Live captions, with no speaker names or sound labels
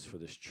for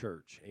this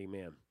church.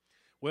 Amen.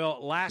 Well,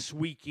 last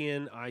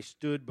weekend I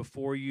stood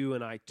before you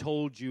and I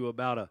told you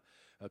about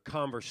a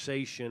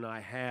conversation I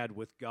had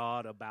with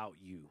God about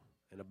you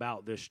and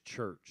about this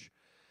church.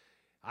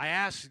 I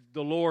asked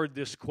the Lord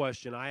this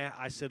question.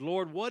 I said,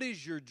 Lord, what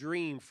is your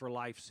dream for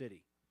Life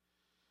City?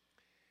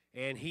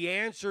 And he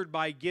answered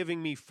by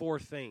giving me 4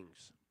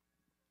 things.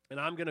 And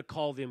I'm going to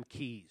call them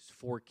keys,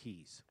 4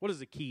 keys. What does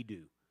a key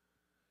do?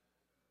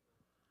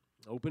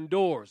 Open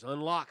doors,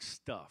 unlock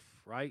stuff,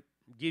 right?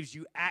 Gives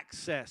you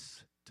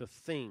access to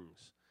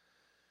things.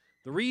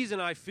 The reason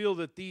I feel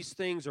that these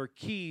things are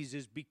keys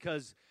is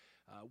because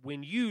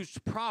when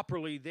used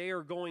properly, they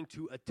are going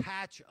to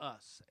attach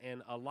us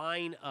and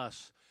align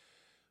us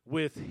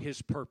with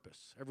His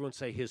purpose. Everyone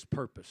say His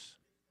purpose.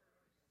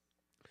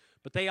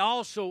 But they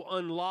also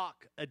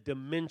unlock a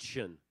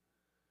dimension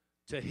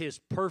to His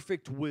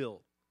perfect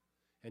will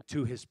and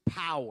to His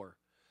power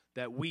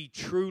that we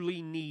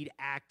truly need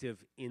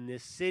active in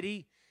this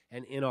city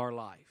and in our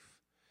life.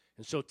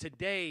 And so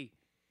today,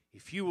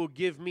 if you will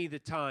give me the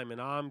time, and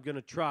I'm going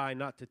to try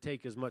not to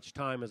take as much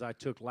time as I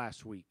took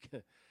last week,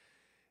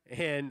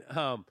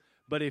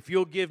 but if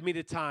you'll give me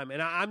the time,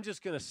 and I'm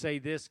just going to say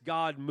this,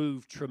 God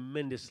moved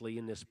tremendously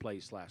in this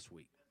place last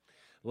week.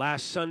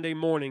 Last Sunday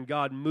morning,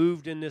 God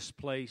moved in this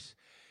place,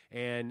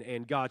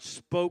 and God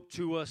spoke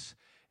to us,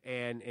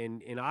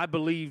 and I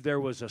believe there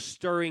was a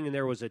stirring and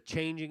there was a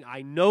changing.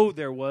 I know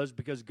there was,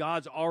 because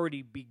God's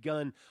already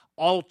begun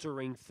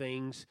altering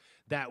things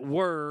that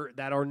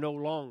are no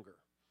longer.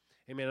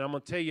 Amen. I'm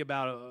going to tell you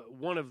about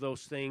one of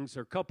those things,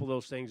 or a couple of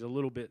those things, a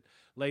little bit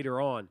later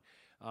on.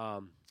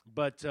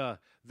 But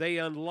they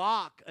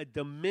unlock a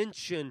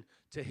dimension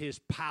to His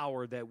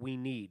power that we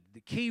need.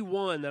 The key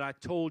one that I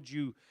told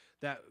you,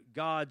 that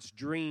God's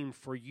dream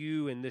for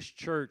you in this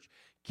church,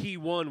 key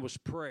 1 was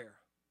prayer.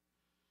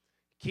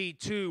 Key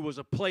 2 was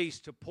a place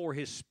to pour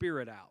His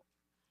Spirit out.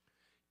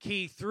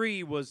 Key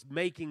 3 was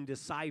making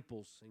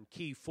disciples. And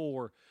key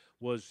 4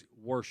 was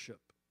worship.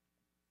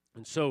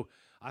 And so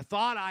I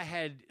thought I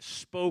had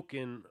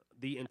spoken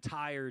the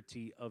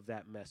entirety of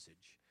that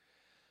message.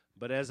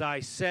 But as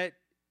I sat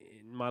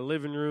in my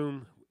living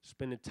room,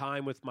 spending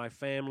time with my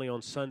family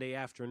on Sunday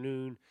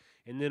afternoon,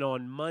 and then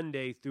on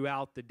Monday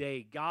throughout the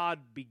day, God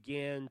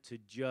began to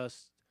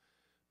just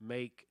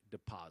make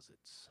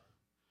deposits.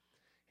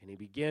 And He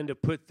began to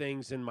put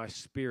things in my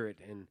spirit.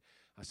 And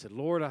I said,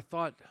 Lord, I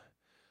thought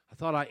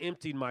I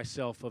emptied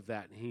myself of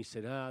that. And He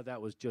said,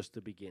 that was just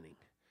the beginning.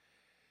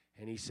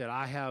 And He said,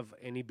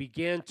 and He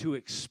began to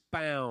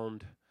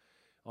expound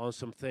on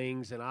some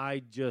things. And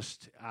I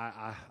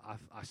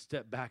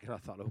stepped back and I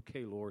thought,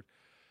 okay, Lord.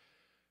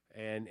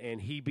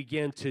 And He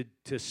began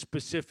to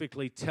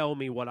specifically tell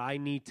me what I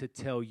need to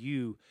tell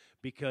you,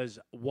 because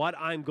what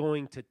I'm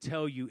going to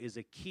tell you is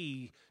a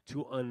key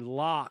to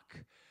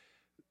unlock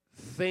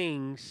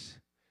things,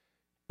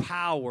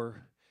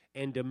 power,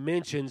 and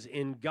dimensions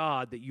in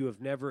God that you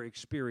have never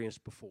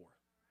experienced before.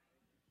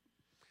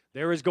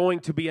 There is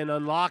going to be an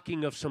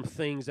unlocking of some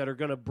things that are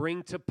going to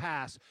bring to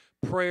pass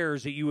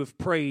prayers that you have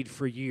prayed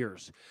for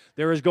years.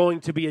 There is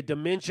going to be a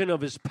dimension of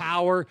His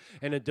power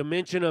and a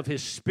dimension of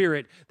His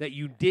Spirit that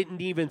you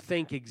didn't even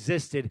think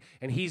existed,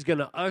 and He's going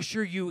to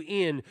usher you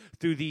in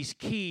through these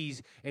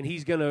keys, and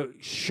He's going to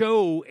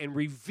show and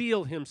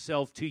reveal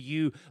Himself to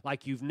you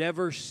like you've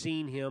never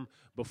seen Him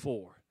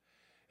before.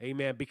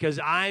 Amen. Because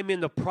I'm in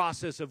the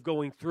process of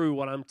going through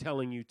what I'm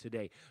telling you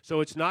today.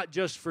 So it's not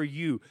just for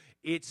you.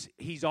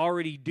 He's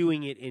already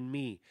doing it in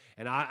me.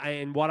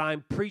 And what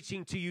I'm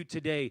preaching to you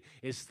today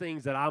is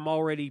things that I'm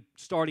already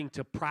starting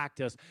to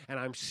practice, and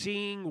I'm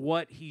seeing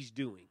what He's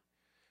doing.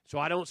 So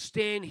I don't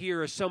stand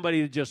here as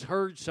somebody that just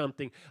heard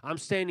something. I'm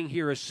standing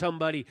here as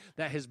somebody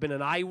that has been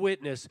an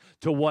eyewitness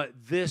to what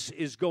this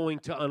is going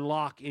to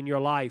unlock in your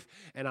life.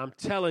 And I'm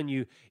telling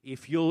you,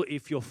 if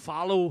you'll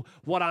follow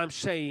what I'm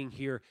saying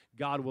here,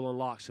 God will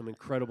unlock some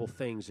incredible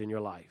things in your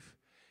life.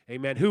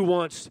 Amen. Who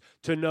wants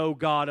to know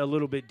God a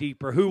little bit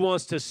deeper? Who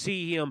wants to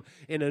see Him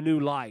in a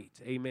new light?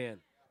 Amen.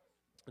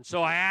 And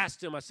so I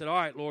asked Him, I said, all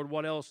right, Lord,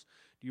 what else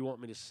do you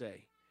want me to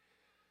say?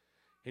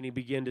 And He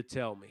began to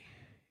tell me.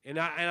 And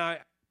I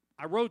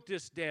wrote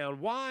this down.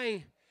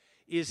 Why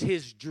is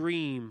His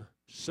dream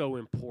so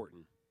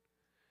important?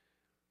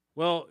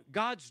 Well,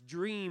 God's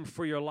dream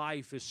for your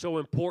life is so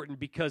important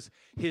because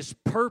His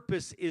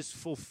purpose is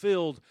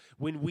fulfilled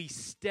when we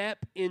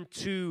step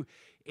into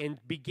and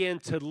begin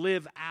to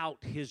live out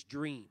His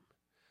dream.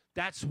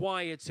 That's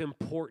why it's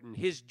important.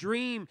 His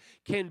dream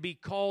can be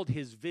called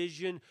His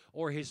vision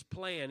or His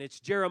plan. It's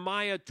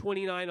Jeremiah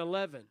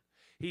 29:11.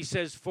 He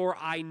says, "For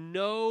I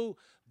know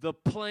the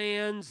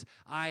plans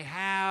I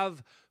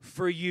have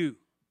for you."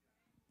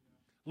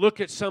 Look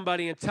at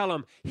somebody and tell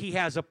them He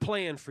has a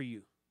plan for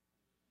you.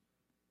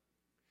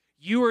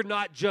 You are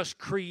not just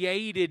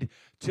created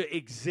to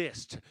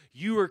exist.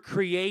 You are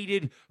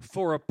created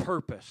for a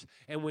purpose.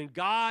 And when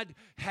God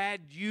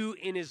had you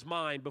in His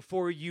mind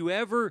before you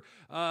ever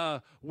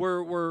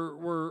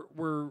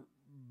were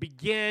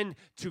began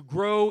to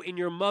grow in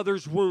your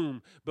mother's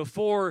womb,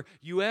 before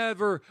you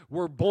ever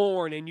were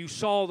born and you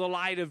saw the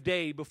light of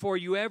day, before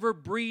you ever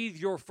breathed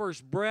your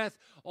first breath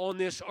on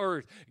this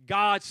earth,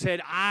 God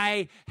said,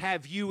 I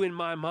have you in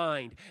my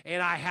mind,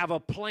 and I have a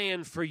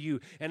plan for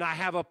you, and I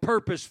have a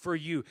purpose for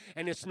you.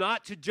 And it's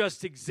not to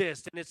just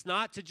exist, and it's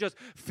not to just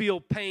feel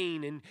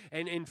pain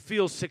and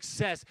feel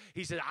success.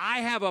 He said, I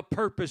have a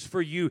purpose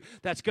for you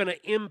that's going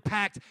to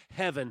impact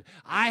heaven.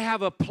 I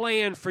have a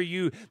plan for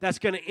you that's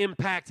going to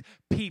impact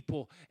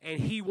people. And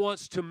He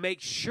wants to make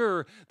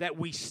sure that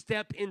we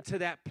step into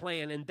that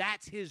plan, and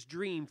that's His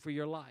dream for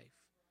your life.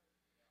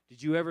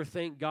 Did you ever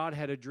think God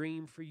had a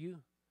dream for you?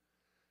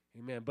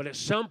 Amen. But at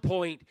some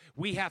point,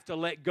 we have to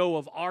let go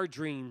of our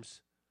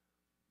dreams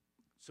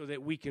so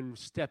that we can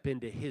step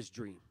into His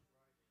dream.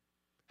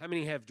 How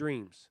many have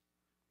dreams?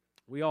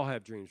 We all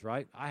have dreams,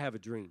 right? I have a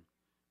dream.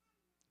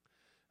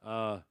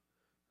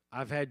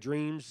 I've had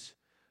dreams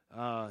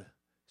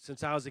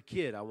since I was a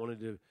kid. I wanted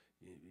to,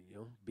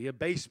 be a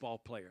baseball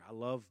player. I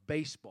love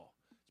baseball.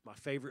 It's my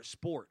favorite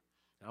sport.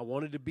 I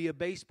wanted to be a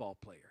baseball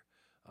player.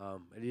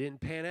 It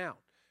didn't pan out.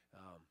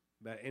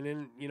 And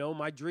then,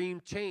 my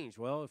dream changed.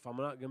 Well, if I'm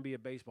not going to be a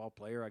baseball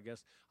player, I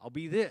guess I'll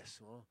be this.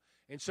 Well,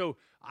 and so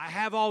I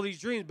have all these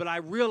dreams, but I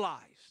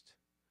realized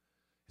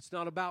it's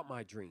not about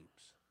my dreams.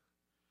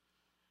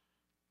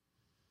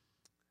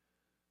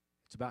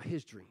 It's about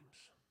His dreams,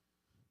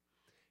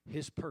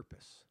 His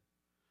purpose.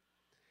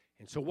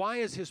 And so why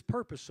is His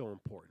purpose so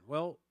important?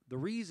 Well, the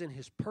reason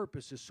His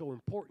purpose is so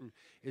important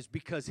is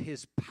because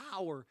His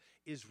power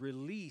is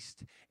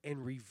released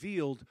and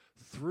revealed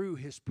through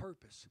His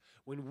purpose.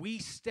 When we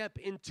step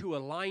into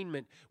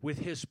alignment with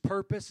His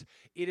purpose,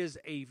 it is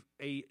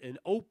an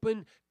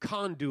open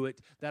conduit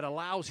that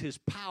allows His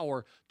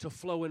power to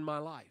flow in my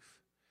life.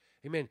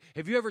 Amen.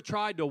 Have you ever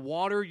tried to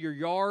water your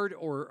yard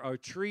or a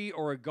tree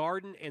or a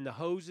garden and the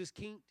hose is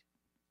kinked?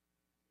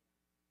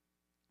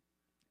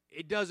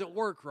 It doesn't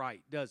work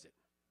right, does it?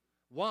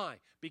 Why?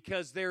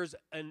 Because there's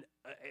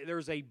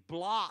a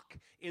block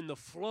in the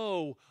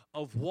flow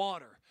of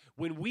water.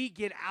 When we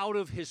get out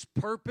of His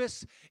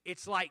purpose,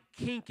 it's like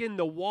kinking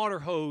the water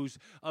hose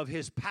of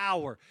His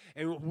power.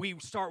 And we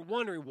start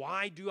wondering,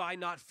 why do I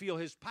not feel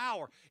His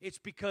power? It's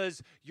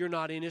because you're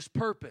not in His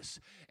purpose.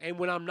 And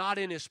when I'm not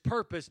in His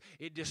purpose,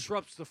 it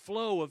disrupts the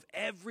flow of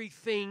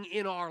everything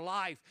in our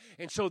life.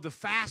 And so the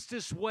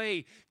fastest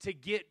way to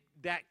get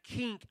that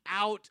kink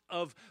out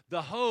of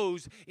the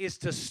hose is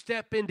to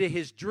step into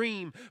His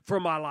dream for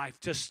my life,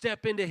 to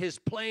step into His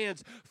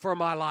plans for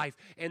my life.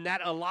 And that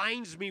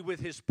aligns me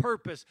with His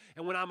purpose.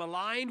 And when I'm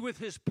aligned with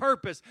His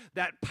purpose,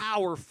 that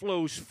power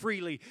flows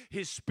freely.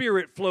 His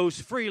Spirit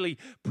flows freely.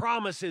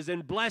 Promises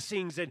and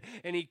blessings and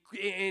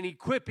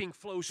equipping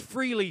flows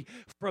freely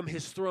from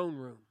His throne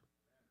room.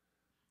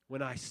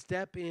 When I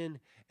step in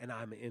and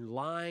I'm in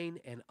line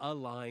and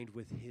aligned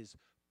with His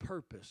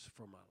purpose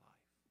for my life.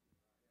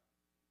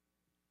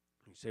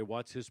 You say,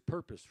 what's His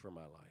purpose for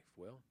my life?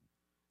 Well,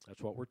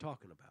 that's what we're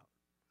talking about.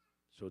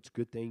 So it's a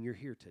good thing you're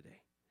here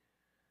today.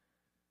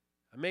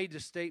 I made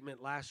the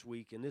statement last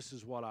week, and this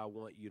is what I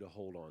want you to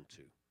hold on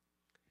to.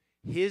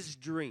 His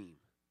dream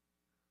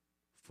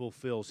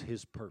fulfills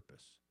His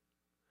purpose,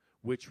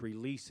 which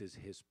releases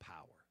His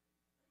power.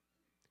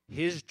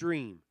 His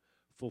dream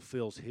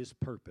fulfills His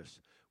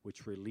purpose,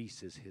 which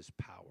releases His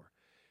power.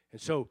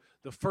 And so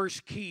the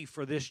first key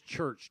for this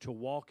church to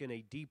walk in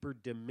a deeper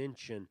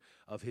dimension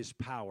of His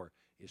power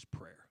is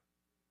prayer.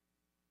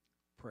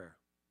 Prayer.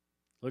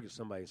 Look at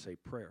somebody and say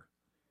prayer.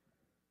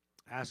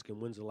 Ask Him,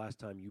 when's the last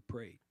time you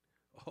prayed?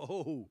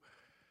 Oh.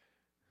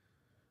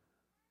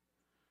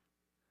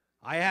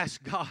 I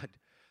asked God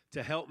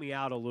to help me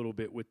out a little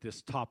bit with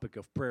this topic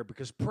of prayer,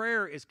 because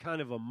prayer is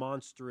kind of a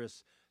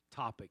monstrous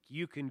topic.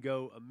 You can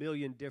go a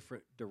million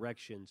different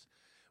directions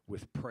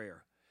with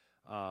prayer.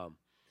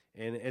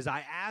 And as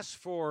I asked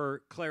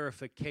for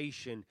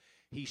clarification,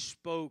 He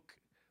spoke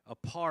a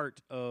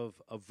part of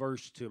a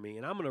verse to me.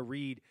 And I'm going to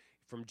read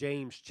from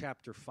James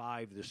chapter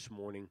 5 this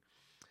morning.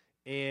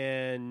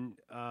 And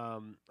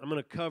I'm going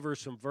to cover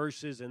some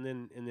verses, and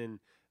then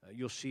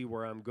you'll see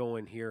where I'm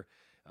going here.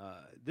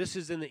 This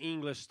is in the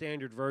English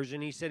Standard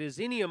Version. He said, is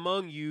any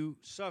among you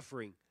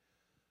suffering?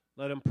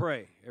 Let him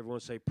pray.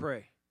 Everyone say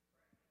pray.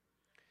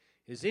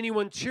 Is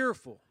anyone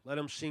cheerful? Let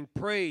him sing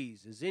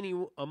praise. Is any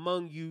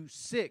among you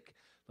sick?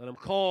 Let him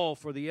call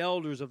for the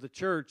elders of the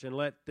church and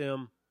let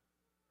them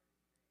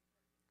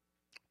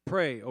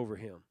pray over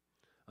him,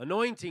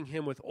 anointing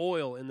him with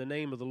oil in the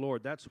name of the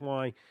Lord. That's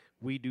why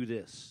we do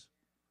this.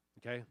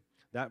 Okay?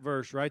 That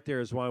verse right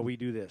there is why we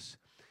do this.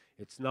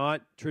 It's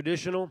not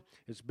traditional.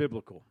 It's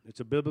biblical.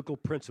 It's a biblical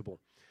principle.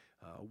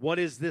 What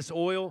is this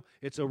oil?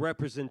 It's a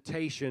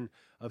representation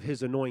of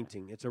His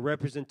anointing. It's a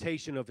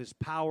representation of His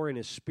power and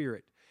His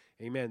Spirit.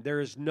 Amen. There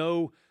is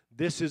no,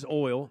 this is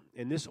oil,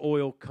 and this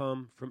oil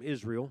come from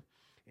Israel.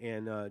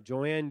 And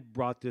Joanne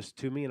brought this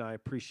to me, and I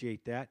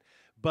appreciate that.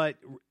 But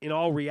in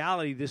all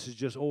reality, this is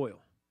just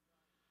oil.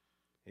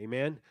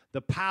 Amen.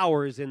 The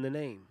power is in the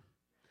name.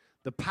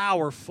 The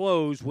power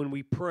flows when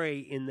we pray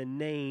in the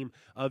name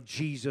of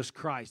Jesus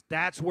Christ.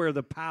 That's where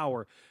the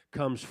power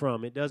comes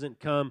from. It doesn't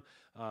come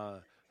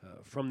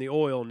from the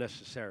oil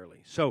necessarily.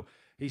 So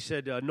he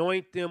said,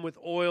 anoint them with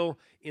oil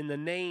in the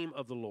name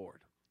of the Lord.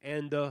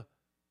 And the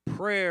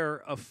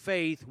prayer of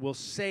faith will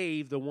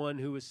save the one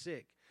who is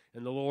sick,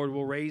 and the Lord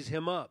will raise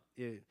him up.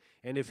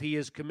 And if he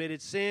has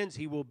committed sins,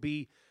 he will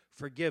be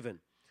forgiven.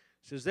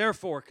 It says,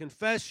 therefore,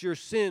 confess your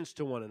sins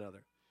to one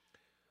another.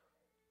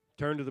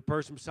 Turn to the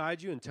person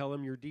beside you and tell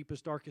them your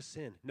deepest, darkest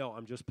sin. No,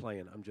 I'm just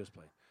playing.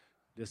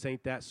 This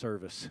ain't that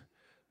service.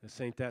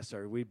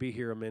 We'd be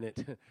here a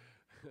minute.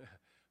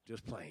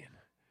 Just playing.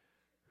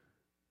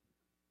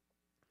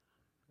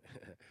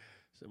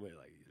 Somebody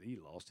like, he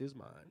lost his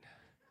mind.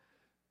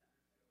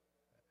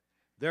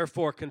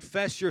 Therefore,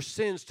 confess your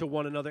sins to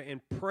one another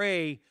and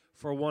pray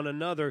for one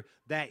another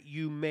that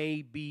you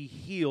may be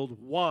healed.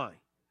 Why?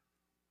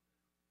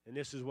 And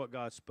this is what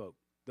God spoke.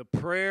 The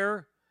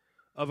prayer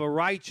of a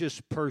righteous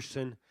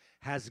person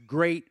has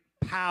great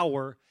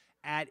power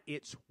at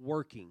its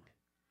working.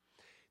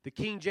 The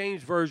King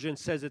James Version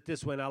says it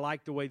this way, and I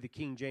like the way the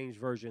King James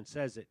Version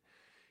says it.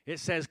 It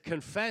says,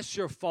 confess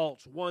your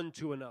faults one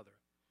to another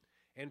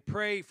and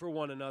pray for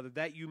one another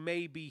that you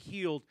may be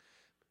healed.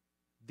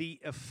 The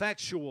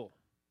effectual,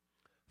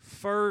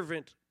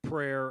 fervent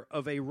prayer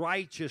of a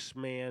righteous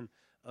man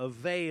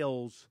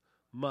avails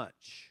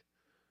much.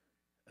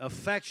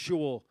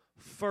 Effectual,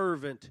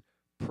 fervent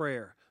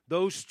prayer.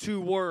 Those two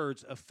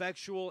words,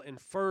 effectual and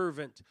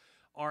fervent,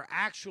 are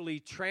actually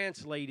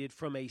translated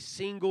from a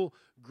single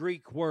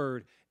Greek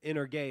word,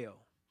 energeo.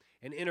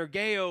 And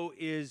energeo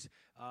is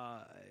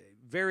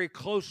very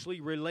closely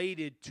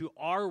related to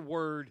our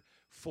word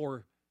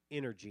for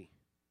energy.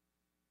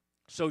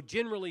 So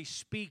generally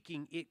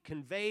speaking, it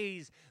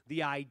conveys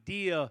the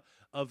idea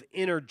of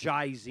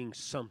energizing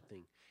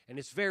something. And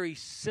it's very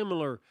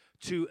similar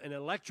to an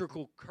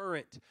electrical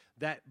current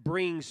that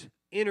brings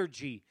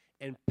energy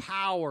and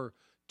power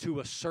to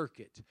a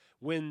circuit.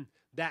 When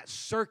that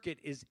circuit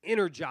is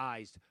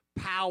energized,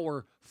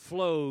 power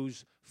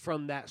flows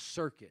from that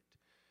circuit.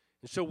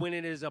 And so when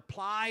it is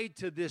applied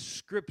to this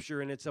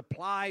scripture and it's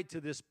applied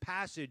to this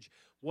passage,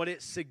 what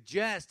it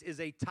suggests is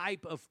a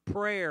type of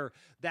prayer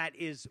that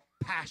is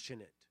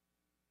passionate.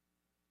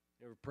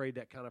 You ever prayed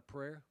that kind of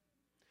prayer?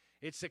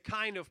 It's a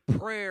kind of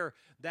prayer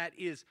that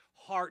is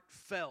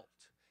heartfelt,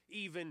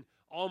 even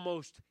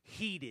almost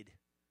heated.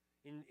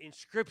 In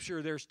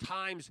Scripture, there's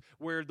times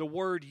where the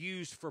word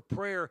used for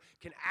prayer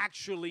can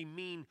actually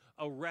mean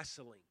a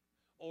wrestling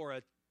or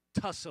a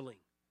tussling.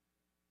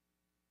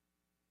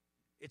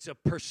 It's a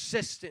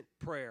persistent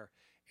prayer.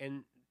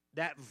 And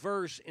that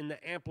verse in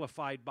the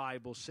Amplified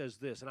Bible says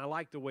this, and I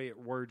like the way it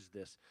words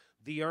this: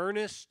 the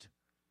earnest,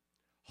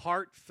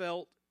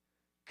 heartfelt,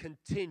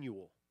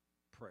 continual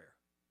prayer.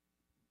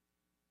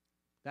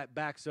 That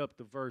backs up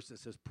the verse that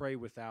says pray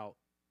without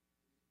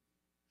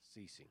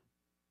ceasing.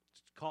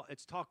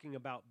 It's talking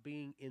about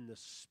being in the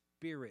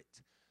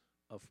spirit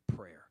of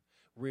prayer,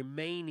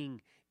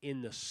 remaining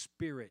in the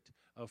spirit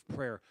of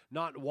prayer,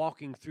 not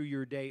walking through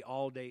your day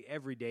all day,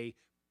 every day,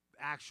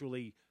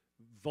 actually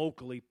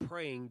vocally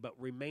praying, but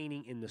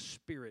remaining in the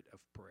spirit of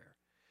prayer.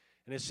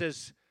 And it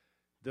says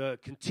the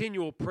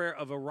continual prayer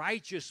of a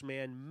righteous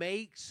man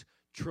makes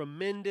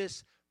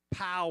tremendous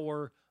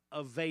power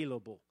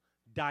available,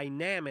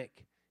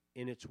 dynamic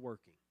in its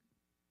working.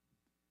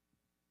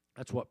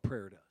 That's what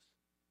prayer does.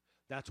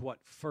 That's what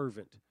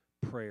fervent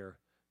prayer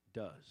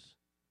does.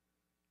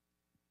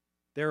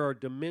 There are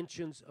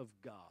dimensions of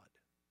God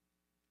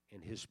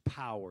and His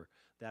power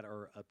that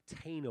are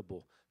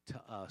obtainable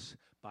to us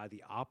by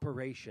the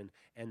operation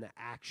and the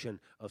action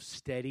of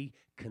steady,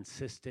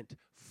 consistent,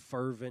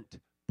 fervent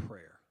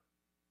prayer.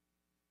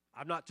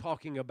 I'm not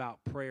talking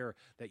about prayer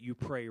that you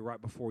pray right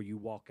before you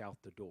walk out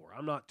the door.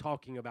 I'm not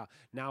talking about,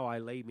 now I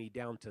lay me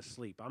down to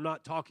sleep. I'm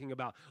not talking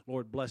about,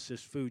 Lord, bless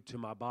this food to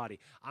my body.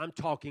 I'm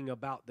talking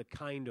about the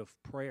kind of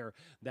prayer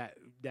that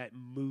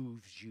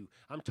moves you.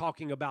 I'm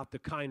talking about the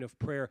kind of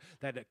prayer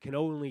that can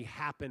only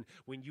happen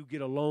when you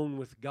get alone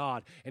with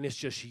God and it's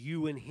just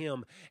you and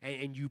Him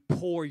and you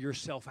pour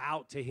yourself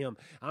out to Him.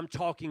 I'm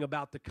talking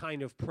about the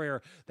kind of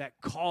prayer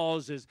that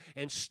causes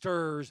and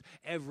stirs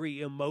every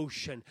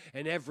emotion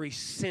and every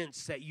sense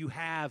that you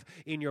have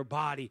in your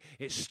body.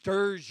 It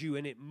stirs you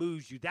and it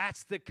moves you.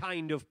 That's the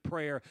kind of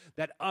prayer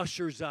that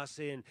ushers us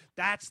in.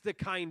 That's the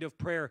kind of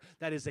prayer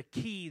that is a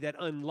key that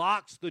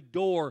unlocks the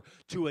door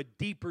to a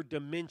deeper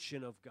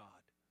dimension of God.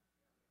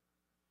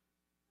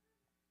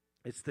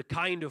 It's the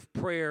kind of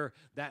prayer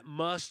that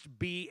must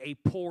be a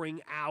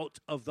pouring out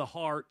of the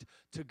heart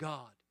to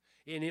God.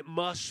 And it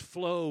must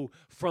flow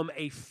from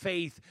a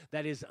faith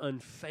that is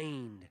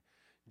unfeigned.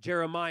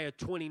 Jeremiah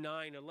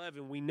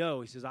 29:11, we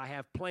know, he says, I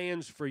have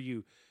plans for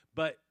you,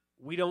 but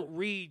we don't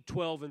read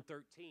 12 and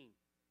 13.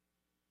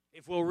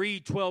 If we'll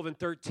read 12 and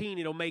 13,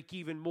 it'll make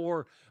even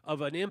more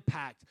of an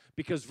impact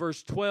because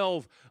verse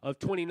 12 of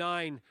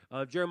 29,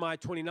 Jeremiah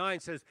 29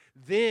 says,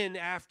 then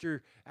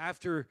after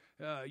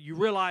you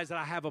realize that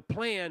I have a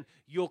plan,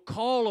 you'll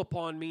call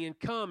upon me and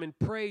come and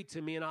pray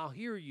to me and I'll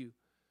hear you.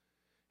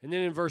 And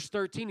then in verse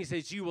 13, he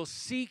says, you will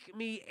seek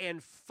me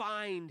and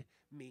find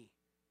me.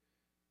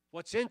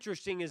 What's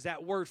interesting is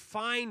that word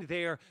find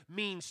there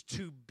means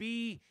to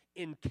be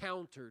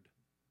encountered.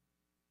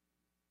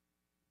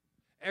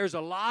 There's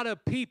a lot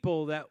of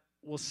people that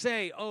will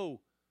say, oh,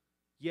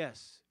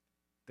 yes,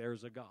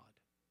 there's a God.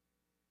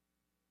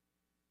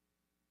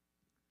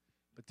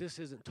 But this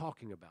isn't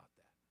talking about that.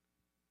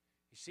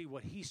 You see,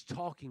 what he's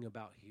talking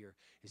about here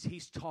is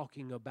he's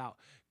talking about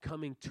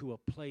coming to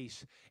a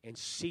place and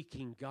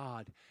seeking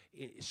God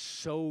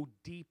so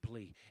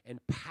deeply and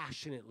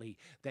passionately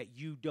that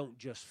you don't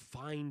just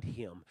find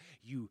him,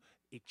 you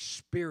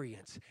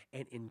experience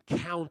and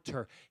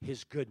encounter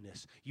his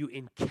goodness. You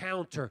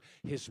encounter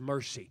his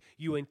mercy.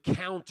 You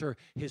encounter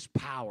his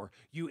power.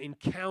 You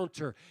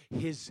encounter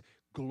his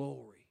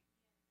glory.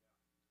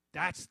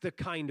 That's the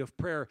kind of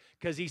prayer,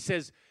 because he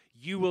says,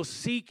 you will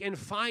seek and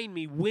find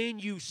me when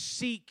you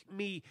seek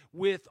me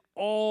with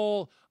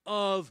all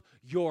of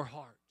your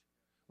heart.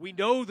 We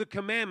know the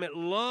commandment,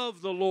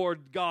 love the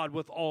Lord God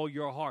with all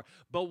your heart.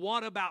 But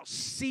what about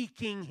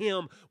seeking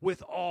him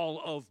with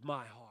all of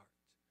my heart?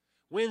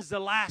 When's the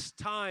last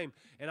time,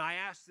 and I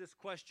asked this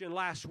question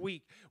last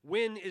week,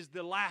 when is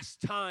the last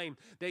time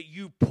that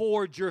you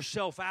poured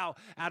yourself out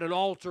at an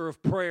altar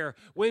of prayer?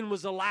 When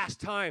was the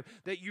last time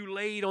that you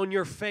laid on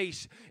your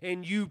face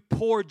and you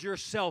poured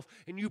yourself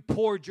and you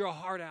poured your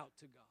heart out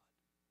to God?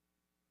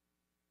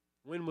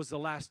 When was the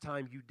last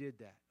time you did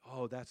that?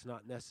 Oh, that's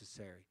not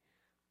necessary.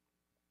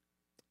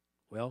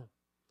 Well,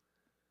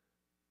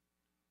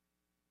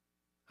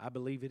 I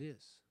believe it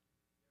is.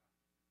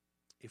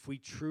 If we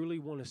truly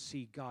want to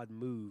see God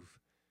move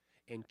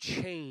and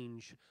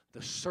change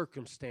the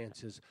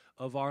circumstances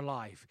of our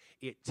life,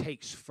 it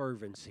takes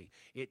fervency.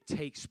 It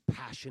takes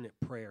passionate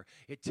prayer.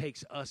 It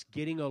takes us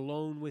getting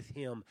alone with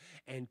him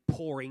and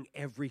pouring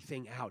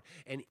everything out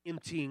and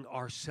emptying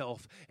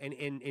ourselves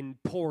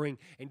and pouring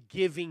and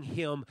giving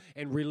him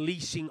and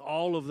releasing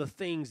all of the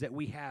things that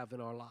we have in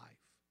our life.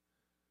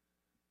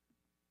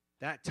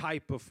 That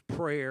type of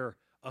prayer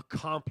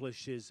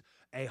accomplishes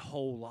a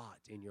whole lot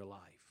in your life.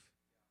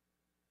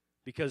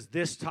 Because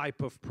this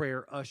type of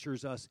prayer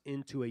ushers us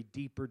into a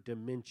deeper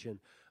dimension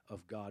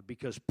of God.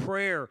 Because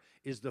prayer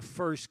is the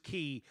first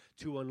key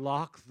to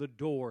unlock the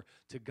door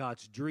to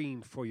God's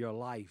dream for your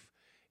life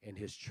and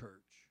his church.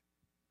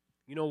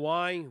 You know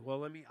why?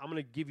 Well, I'm going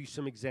to give you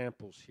some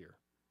examples here.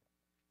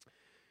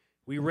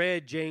 We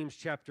read James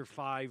chapter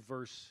 5,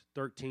 verse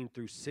 13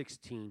 through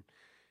 16.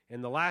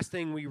 And the last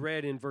thing we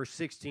read in verse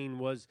 16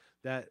 was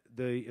that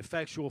the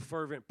effectual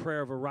fervent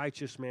prayer of a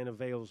righteous man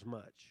avails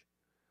much.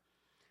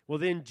 Well,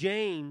 then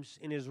James,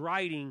 in his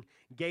writing,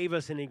 gave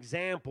us an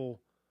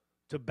example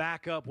to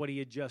back up what he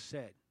had just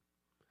said.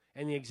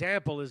 And the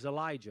example is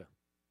Elijah.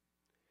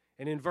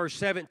 And in verse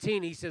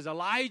 17, he says,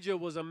 Elijah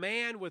was a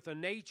man with a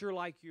nature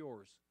like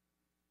yours.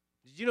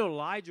 Did you know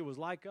Elijah was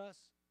like us?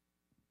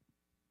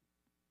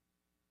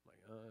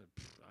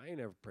 I ain't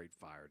never prayed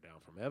fire down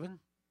from heaven.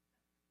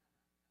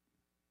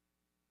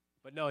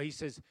 But no, he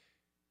says,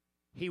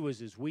 he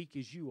was as weak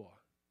as you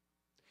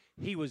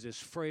are. He was as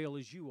frail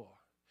as you are.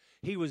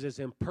 He was as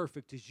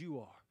imperfect as you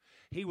are.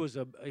 He was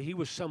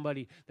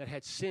somebody that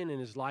had sin in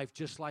his life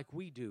just like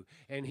we do.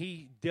 And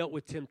he dealt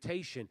with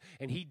temptation,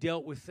 and he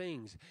dealt with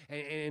things.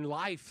 And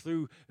life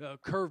threw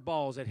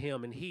curveballs at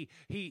him, and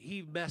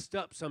he messed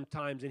up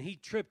sometimes, and he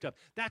tripped up.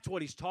 That's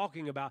what he's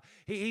talking about.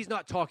 He's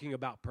not talking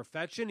about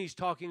perfection. He's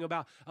talking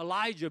about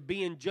Elijah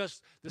being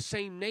just the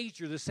same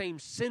nature, the same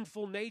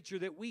sinful nature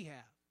that we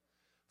have,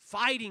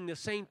 fighting the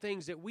same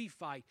things that we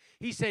fight.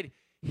 He said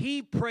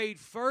he prayed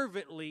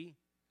fervently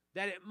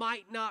that it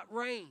might not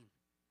rain.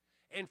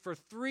 And for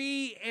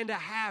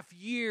 3.5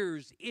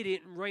 years, it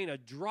didn't rain a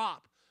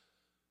drop.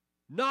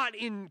 Not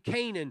in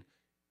Canaan,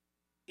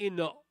 in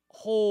the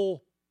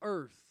whole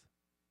earth.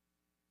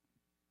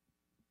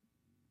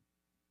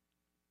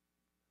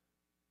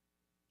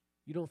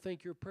 You don't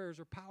think your prayers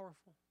are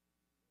powerful?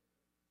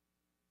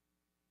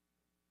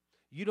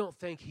 You don't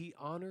think he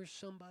honors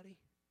somebody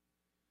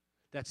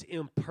that's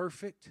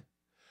imperfect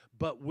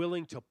but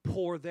willing to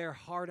pour their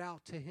heart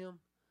out to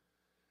him?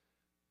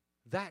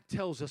 That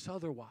tells us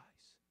otherwise.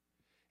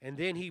 And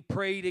then he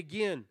prayed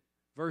again.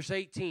 Verse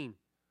 18.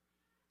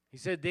 He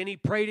said, then he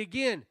prayed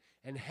again,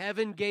 and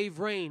heaven gave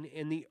rain,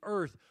 and the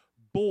earth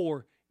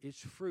bore its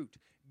fruit.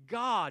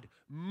 God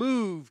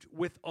moved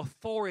with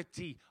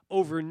authority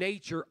over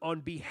nature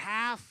on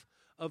behalf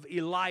of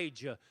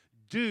Elijah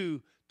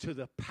due to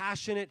the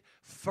passionate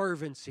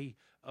fervency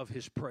of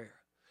his prayer.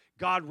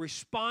 God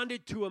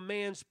responded to a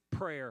man's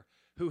prayer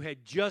who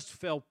had just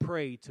fell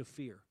prey to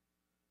fear.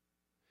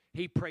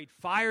 He prayed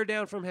fire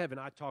down from heaven.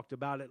 I talked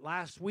about it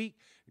last week.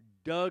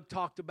 Doug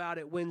talked about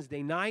it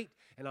Wednesday night,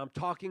 and I'm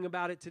talking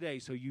about it today.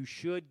 So you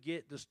should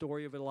get the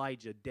story of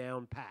Elijah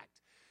down packed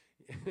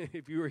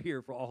if you were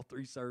here for all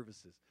 3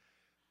 services.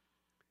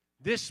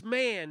 This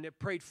man that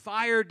prayed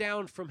fire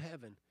down from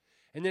heaven,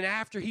 and then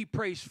after he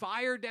prays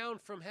fire down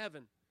from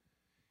heaven,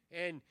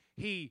 and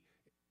he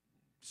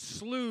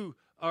slew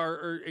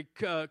or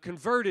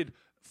converted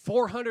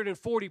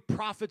 440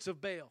 prophets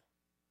of Baal.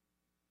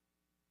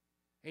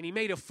 And he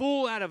made a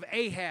fool out of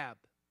Ahab.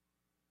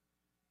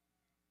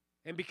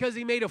 And because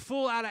he made a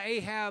fool out of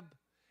Ahab,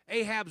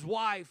 Ahab's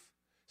wife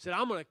said,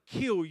 I'm going to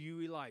kill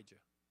you, Elijah.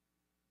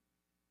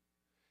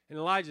 And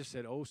Elijah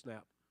said, oh,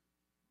 snap.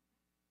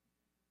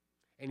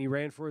 And he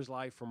ran for his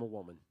life from a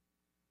woman.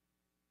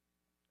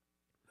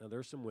 Now,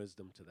 there's some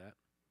wisdom to that.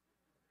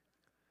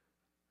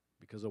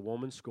 Because a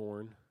woman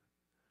scorned,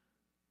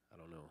 I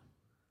don't know.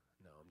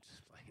 No, I'm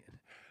just playing.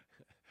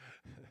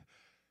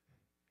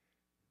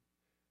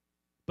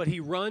 But he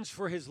runs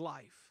for his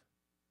life.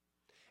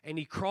 And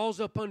he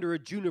crawls up under a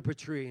juniper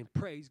tree and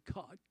prays,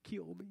 God,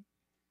 kill me.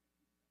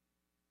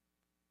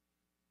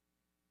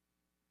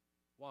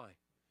 Why?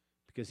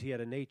 Because he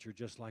had a nature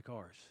just like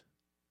ours.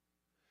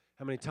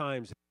 How many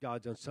times has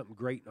God done something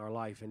great in our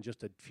life, and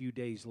just a few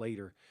days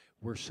later,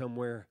 we're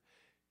somewhere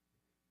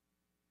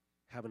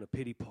having a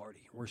pity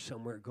party. We're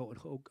somewhere going,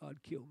 oh, God,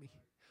 kill me.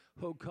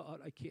 Oh, God,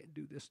 I can't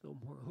do this no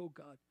more. Oh,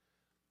 God.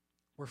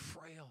 We're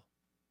frail.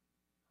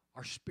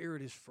 Our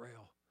spirit is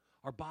frail.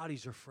 Our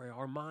bodies are frail.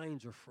 Our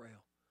minds are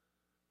frail.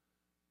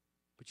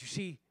 But you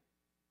see,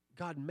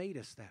 God made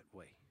us that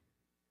way.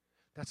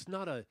 That's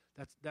not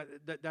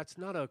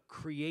a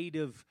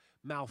creative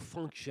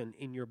malfunction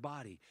in your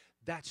body.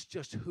 That's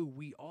just who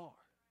we are.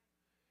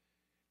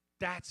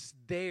 That's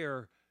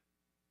there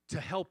to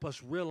help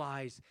us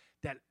realize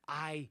that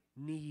I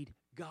need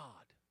God.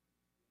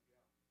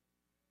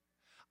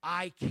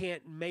 I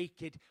can't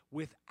make it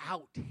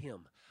without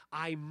Him.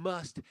 I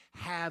must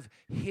have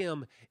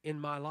Him in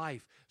my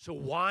life. So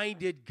why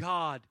did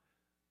God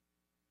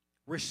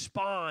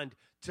respond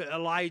to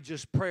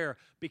Elijah's prayer?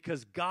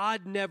 Because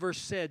God never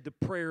said the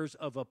prayers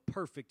of a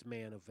perfect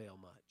man avail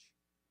much.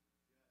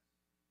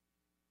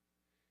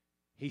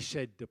 He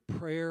said the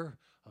prayer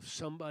of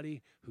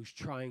somebody who's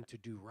trying to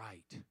do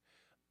right.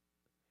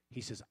 He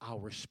says, I'll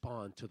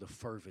respond to the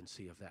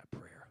fervency of that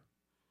prayer.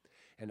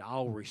 And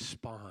I'll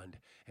respond,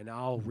 and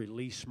I'll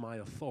release my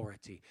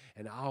authority,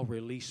 and I'll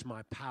release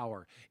my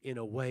power in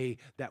a way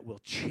that will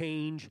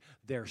change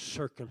their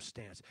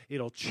circumstance.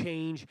 It'll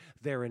change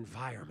their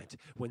environment.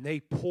 When they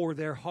pour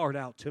their heart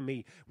out to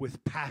me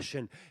with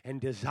passion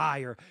and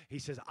desire, He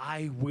says,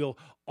 I will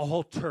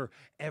alter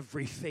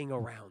everything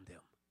around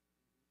them.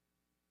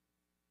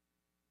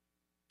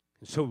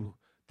 And so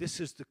this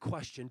is the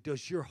question,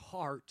 does your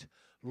heart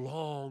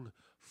long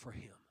for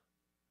Him?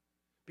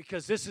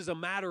 Because this is a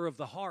matter of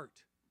the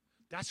heart.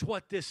 That's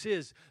what this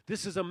is.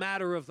 This is a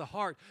matter of the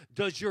heart.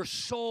 Does your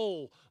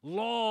soul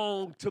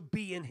long to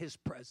be in His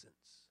presence?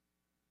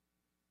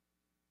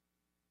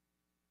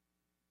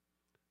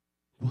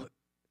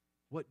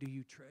 What do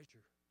you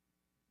treasure?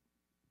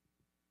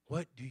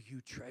 What do you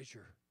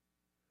treasure?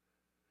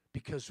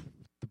 Because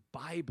the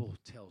Bible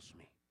tells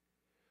me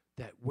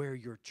that where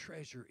your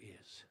treasure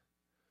is,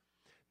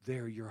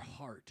 there your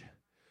heart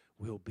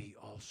will be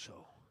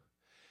also.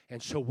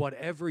 And so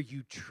whatever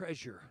you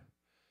treasure,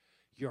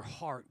 your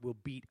heart will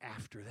beat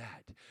after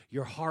that.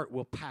 Your heart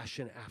will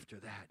passion after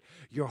that.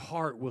 Your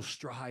heart will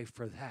strive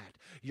for that.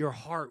 Your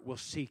heart will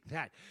seek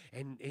that.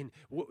 And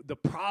the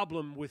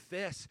problem with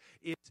this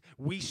is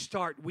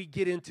we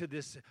get into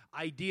this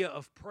idea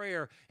of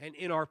prayer, and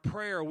in our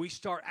prayer we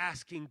start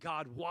asking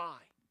God why.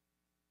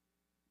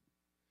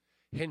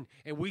 And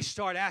we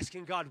start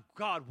asking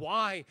God,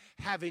 why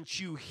haven't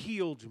you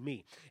healed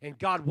me? And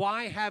God,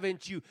 why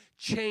haven't you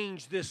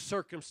changed this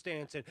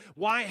circumstance? And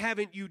why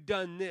haven't you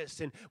done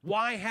this? And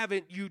why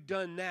haven't you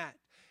done that?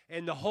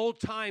 And the whole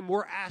time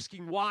we're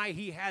asking why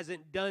He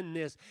hasn't done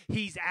this,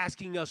 He's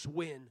asking us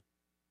when.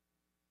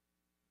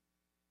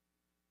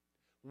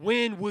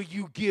 When will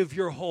you give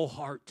your whole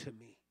heart to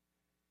me?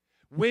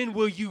 When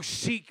will you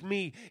seek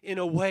me in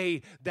a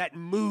way that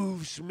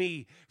moves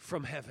me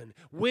from heaven?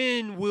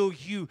 When will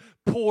you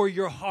pour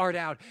your heart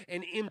out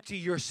and empty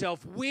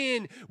yourself?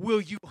 When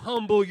will you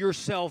humble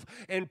yourself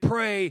and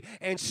pray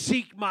and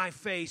seek my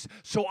face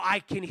so I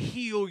can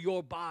heal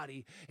your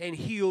body and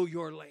heal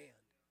your land?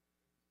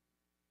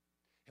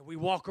 And we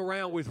walk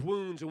around with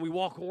wounds, and we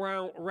walk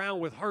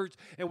around with hurts,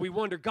 and we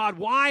wonder, God,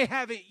 why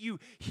haven't you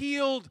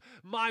healed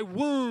my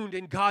wound?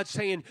 And God's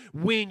saying,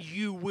 when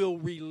you will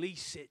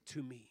release it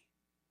to me.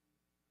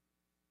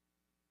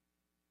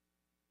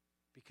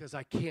 Because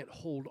I can't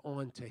hold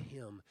on to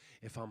Him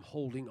if I'm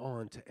holding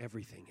on to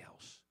everything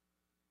else.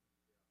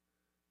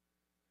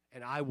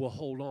 And I will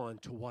hold on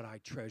to what I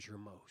treasure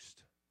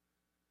most.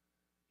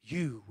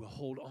 You will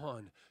hold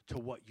on to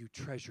what you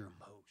treasure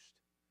most.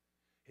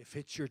 If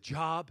it's your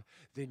job,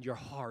 then your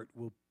heart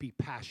will be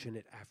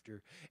passionate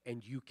after,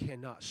 and you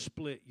cannot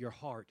split your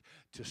heart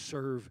to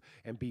serve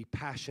and be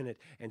passionate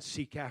and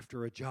seek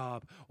after a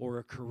job or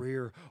a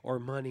career or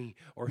money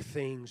or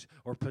things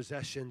or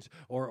possessions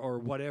or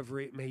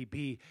whatever it may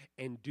be,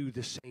 and do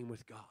the same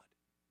with God.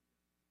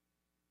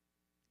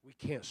 We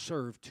can't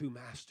serve two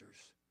masters.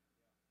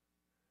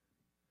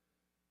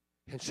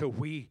 And so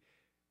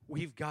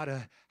we've got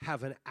to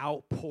have an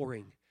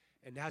outpouring,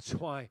 and that's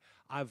why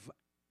I've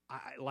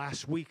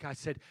last week I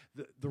said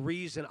the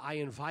reason I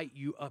invite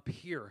you up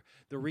here,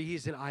 the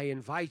reason I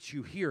invite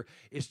you here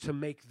is to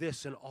make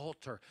this an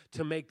altar,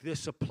 to make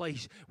this a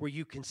place where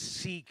you can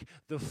seek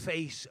the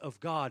face of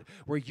God,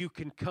 where you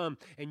can come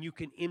and you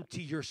can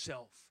empty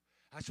yourself.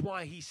 That's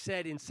why he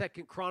said in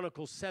 2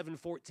 Chronicles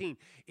 7:14,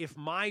 if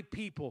my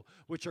people,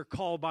 which are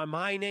called by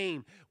my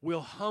name,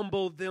 will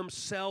humble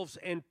themselves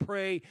and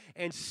pray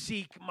and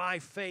seek my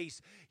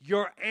face,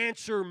 your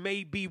answer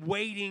may be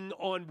waiting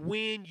on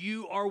when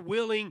you are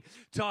willing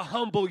to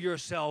humble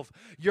yourself.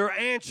 Your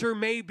answer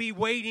may be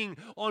waiting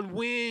on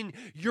when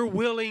you're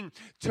willing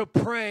to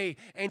pray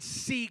and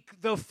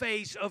seek the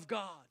face of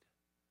God.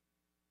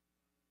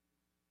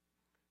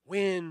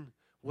 When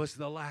was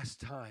the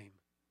last time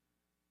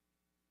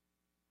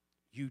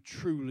you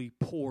truly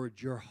poured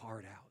your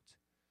heart out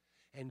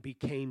and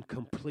became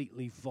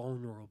completely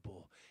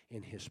vulnerable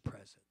in His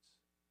presence?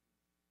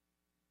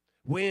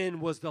 When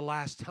was the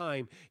last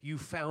time you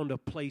found a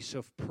place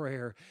of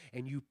prayer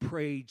and you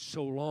prayed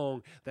so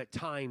long that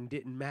time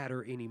didn't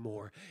matter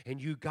anymore,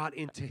 and you got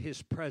into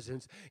His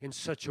presence in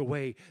such a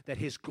way that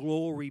His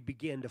glory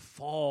began to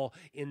fall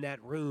in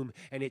that room,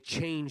 and it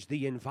changed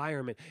the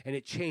environment and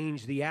it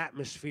changed the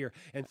atmosphere,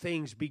 and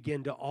things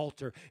began to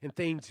alter and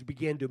things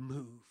began to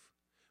move?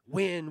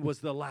 When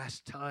was the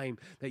last time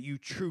that you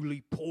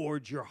truly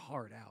poured your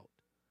heart out?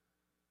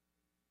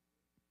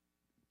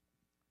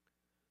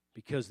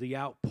 Because the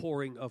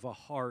outpouring of a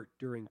heart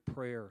during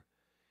prayer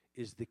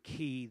is the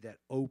key that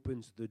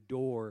opens the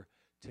door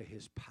to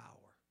His power.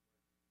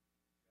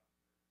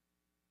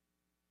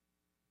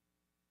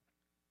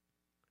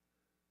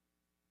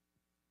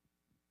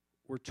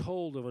 We're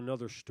told of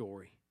another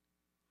story.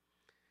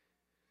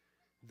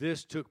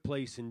 This took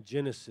place in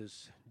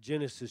Genesis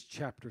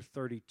chapter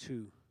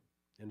 32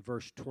 and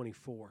verse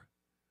 24.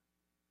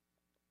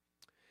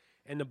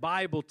 And the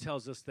Bible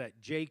tells us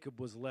that Jacob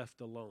was left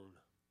alone,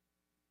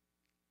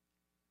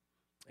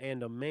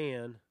 and a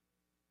man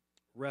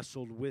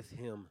wrestled with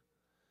him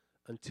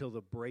until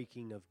the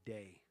breaking of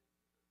day.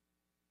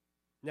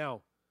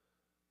 Now,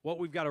 what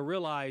we've got to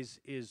realize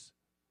is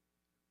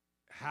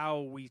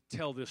how we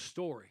tell this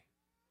story.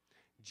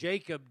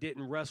 Jacob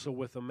didn't wrestle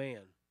with a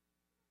man.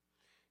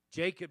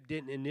 Jacob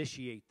didn't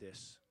initiate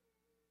this.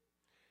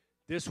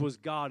 This was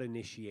God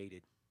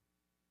initiated.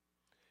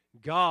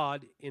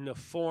 God, in the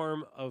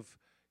form of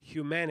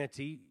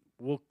humanity,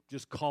 we'll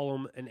just call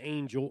him an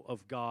angel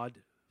of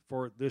God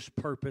for this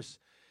purpose,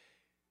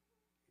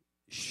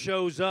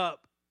 shows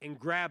up and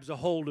grabs a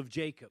hold of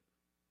Jacob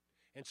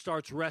and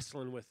starts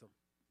wrestling with him.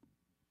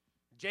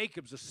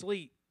 Jacob's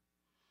asleep,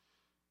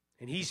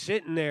 and he's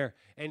sitting there,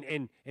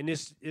 and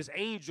this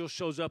angel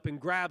shows up and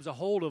grabs a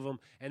hold of him,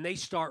 and they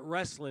start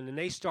wrestling, and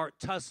they start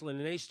tussling,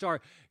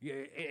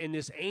 and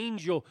this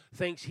angel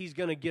thinks he's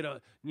going to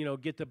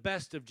get the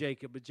best of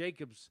Jacob, but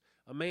Jacob's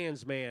a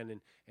man's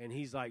man, and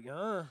he's like,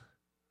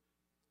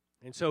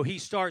 and so he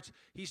starts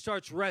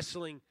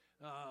wrestling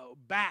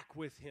back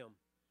with him.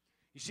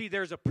 You see,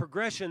 there's a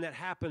progression that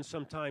happens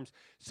sometimes.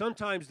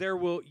 Sometimes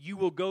you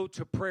will go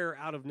to prayer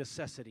out of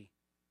necessity.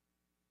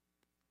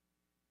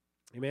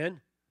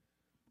 Amen?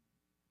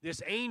 This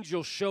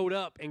angel showed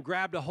up and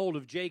grabbed a hold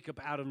of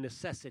Jacob out of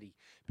necessity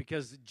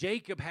because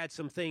Jacob had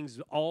some things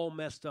all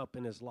messed up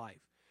in his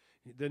life.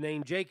 The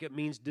name Jacob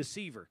means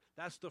deceiver.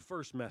 That's the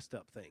first messed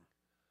up thing.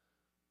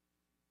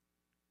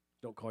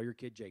 Don't call your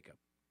kid Jacob.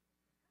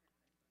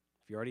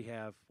 If you already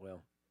have,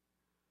 well,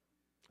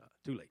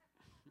 too late.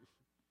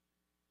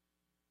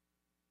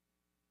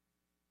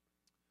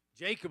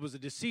 Jacob was a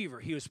deceiver.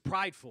 He was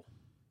prideful.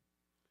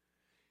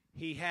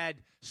 He had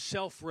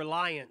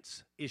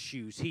self-reliance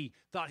issues. He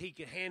thought he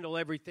could handle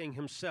everything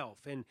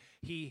himself. And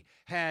he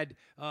had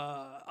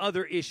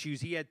other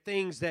issues. He had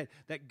things that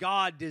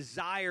God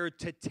desired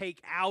to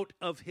take out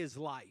of his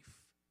life.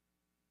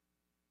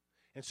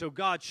 And so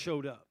God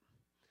showed up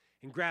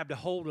and grabbed a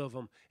hold of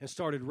him and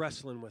started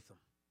wrestling with him.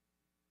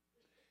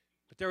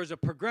 But there was a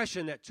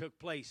progression that took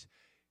place.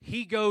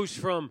 He goes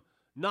from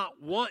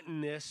not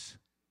wanting this,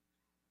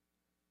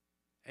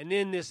 and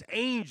then this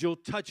angel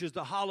touches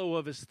the hollow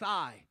of his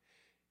thigh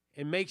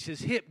and makes his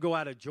hip go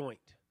out of joint.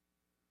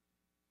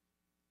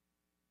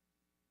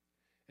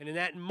 And in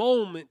that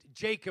moment,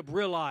 Jacob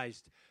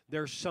realized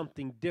there's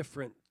something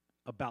different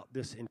about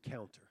this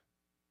encounter.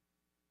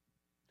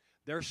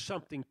 There's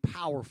something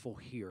powerful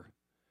here.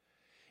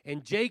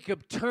 And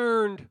Jacob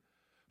turned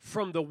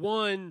from the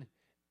one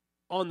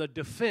on the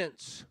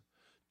defense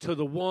to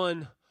the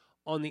one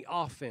on the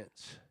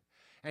offense.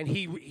 And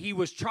he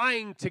was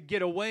trying to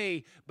get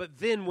away, but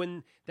then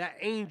when that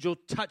angel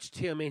touched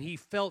him and he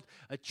felt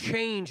a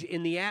change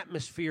in the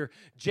atmosphere,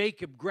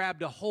 Jacob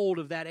grabbed a hold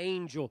of that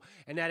angel,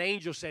 and that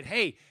angel said,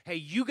 hey,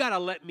 you got to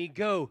let me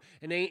go.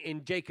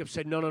 And Jacob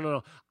said,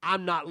 no,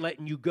 I'm not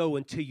letting you go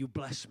until you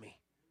bless me.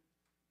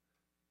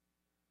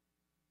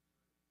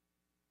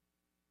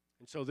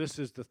 And so this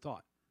is the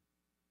thought,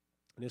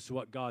 and this is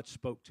what God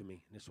spoke to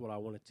me, and this is what I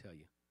want to tell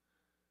you.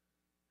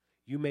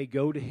 You may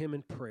go to him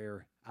in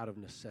prayer out of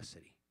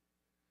necessity.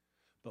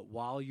 But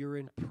while you're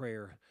in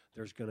prayer,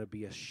 there's going to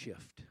be a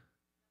shift.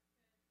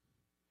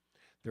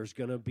 there's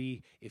going to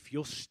be, if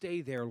you'll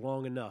stay there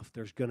long enough,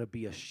 there's going to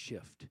be a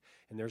shift.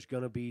 And there's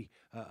going to be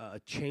a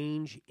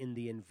change in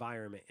the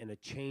environment and a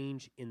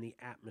change in the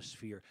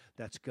atmosphere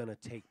that's going to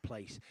take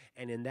place.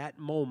 And in that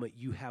moment,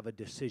 you have a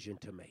decision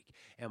to make.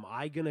 Am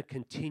I going to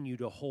continue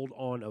to hold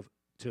on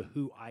to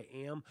who I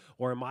am,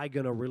 or am I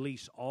going to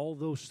release all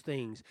those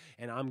things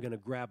and I'm going to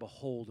grab a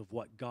hold of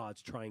what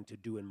God's trying to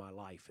do in my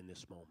life in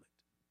this moment?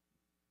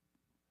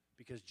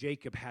 Because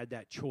Jacob had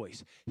that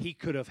choice. He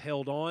could have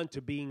held on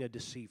to being a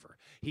deceiver.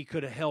 He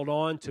could have held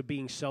on to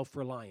being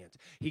self-reliant.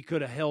 He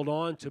could have held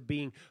on to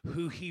being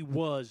who he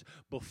was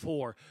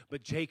before.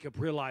 But Jacob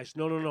realized,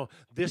 no.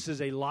 This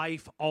is a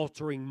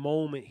life-altering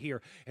moment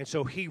here. And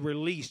so he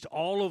released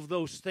all of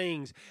those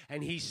things,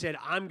 and he said,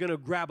 I'm going to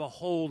grab a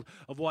hold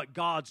of what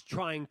God's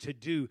trying to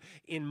do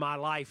in my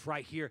life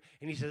right here.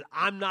 And he says,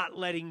 I'm not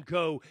letting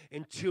go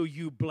until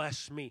you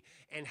bless me.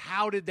 And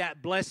how did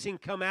that blessing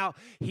come out?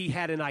 He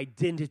had an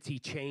identity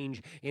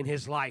change in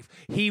his life.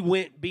 He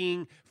went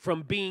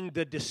from being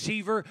the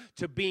deceiver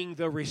to being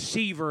the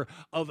receiver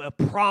of a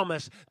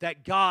promise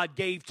that God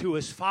gave to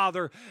his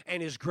father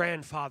and his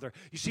grandfather.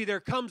 You see,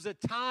 there comes a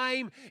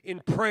time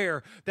in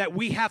prayer that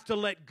we have to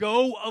let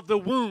go of the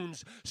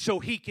wounds so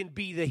he can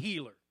be the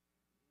healer.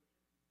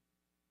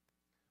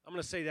 I'm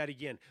going to say that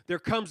again. There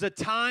comes a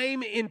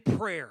time in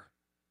prayer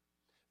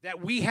that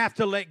we have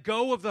to let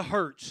go of the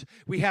hurts.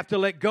 We have to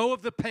let go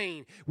of the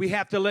pain. We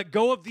have to let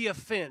go of the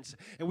offense.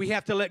 And we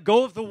have to let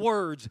go of the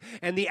words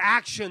and the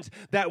actions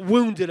that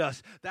wounded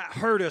us, that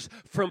hurt us,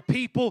 from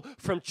people,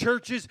 from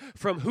churches,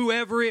 from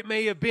whoever it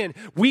may have been.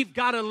 We've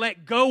got to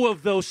let go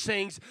of those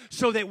things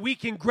so that we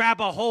can grab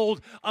a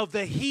hold of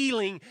the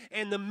healing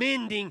and the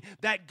mending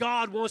that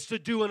God wants to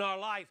do in our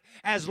life.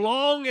 As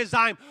long as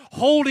I'm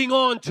holding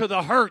on to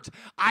the hurt,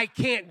 I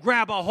can't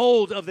grab a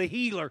hold of the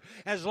healer.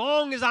 As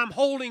long as I'm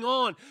holding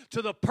on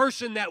to the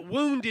person that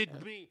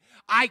wounded me,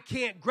 I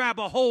can't grab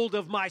a hold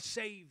of my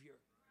Savior.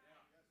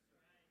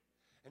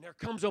 And there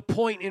comes a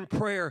point in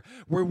prayer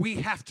where we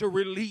have to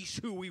release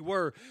who we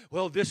were.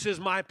 Well, this is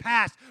my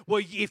past.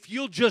 Well, if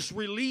you'll just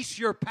release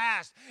your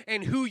past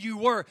and who you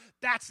were,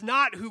 that's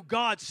not who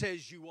God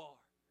says you are.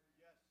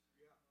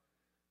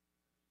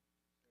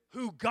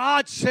 Who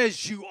God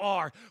says you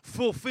are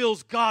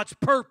fulfills God's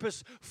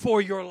purpose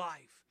for your life.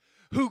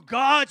 Who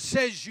God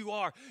says you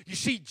are. You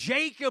see,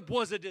 Jacob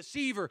was a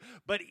deceiver,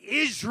 but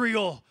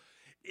Israel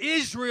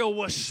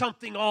was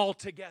something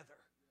altogether.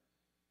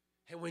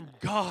 And when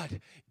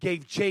God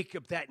gave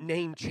Jacob that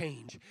name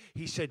change,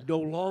 he said, no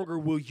longer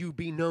will you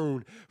be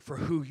known for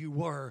who you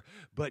were,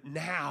 but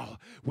now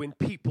when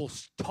people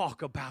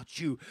talk about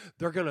you,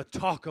 they're going to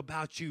talk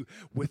about you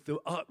with the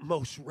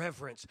utmost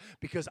reverence,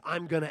 because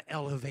I'm going to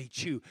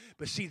elevate you.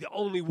 But see, the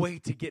only way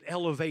to get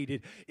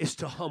elevated is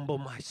to humble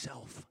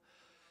myself.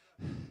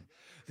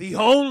 The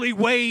only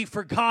way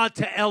for God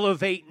to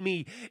elevate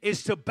me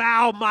is to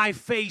bow my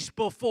face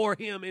before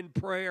Him in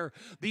prayer.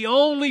 The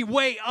only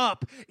way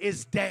up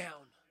is down.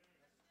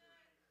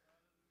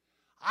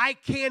 I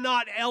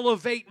cannot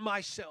elevate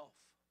myself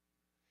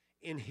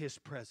in His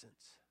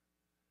presence,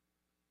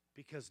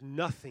 because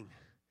nothing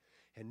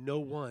and no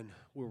one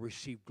will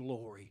receive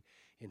glory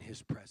in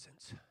His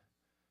presence.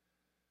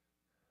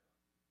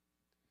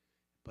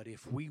 But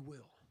if we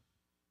will,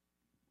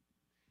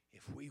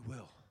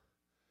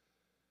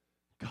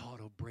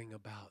 God will bring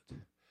about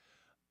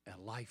a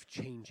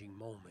life-changing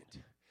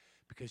moment.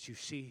 Because you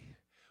see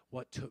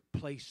what took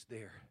place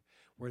there,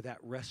 where that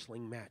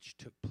wrestling match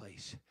took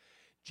place.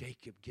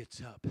 Jacob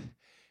gets up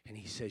and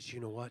he says,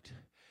 you know what?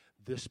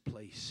 This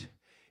place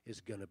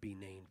is going to be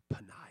named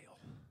Peniel.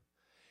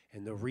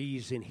 And the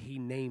reason he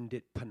named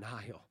it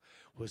Peniel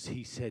was,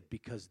 he said,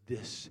 because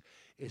this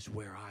is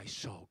where I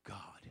saw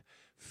God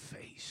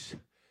face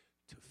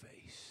to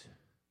face.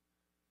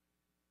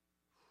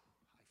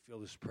 Feel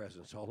His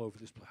presence all over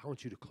this place. I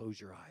want you to close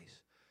your eyes.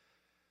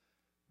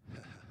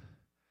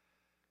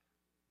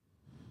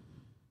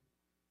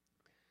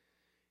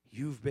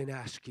 You've been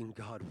asking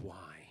God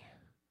why.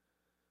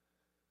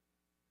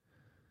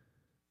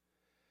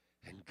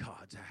 And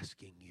God's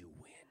asking you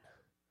when.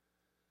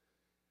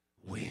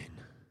 When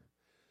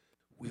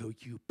will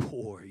you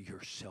pour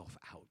yourself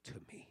out to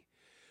me?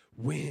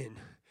 When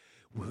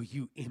will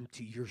you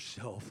empty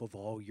yourself of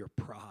all your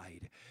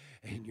pride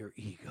and your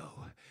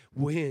ego?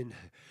 When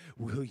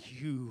will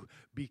you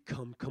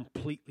become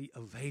completely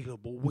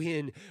available?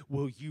 When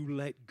will you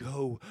let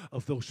go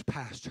of those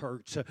past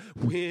hurts?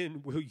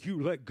 When will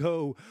you let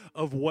go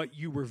of what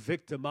you were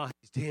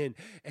victimized in?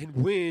 And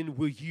when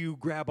will you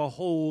grab a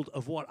hold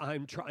of what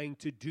I'm trying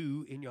to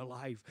do in your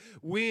life?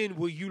 When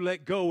will you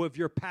let go of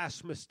your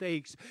past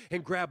mistakes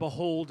and grab a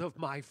hold of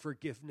my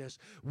forgiveness?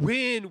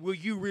 When will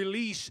you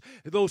release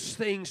those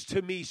things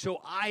to me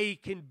so I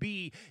can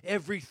be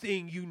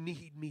everything you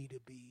need me to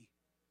be?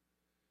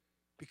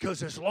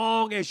 Because as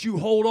long as you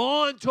hold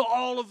on to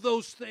all of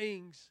those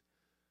things,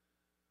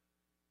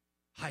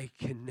 I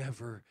can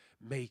never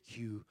make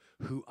you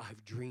who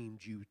I've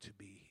dreamed you to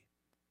be.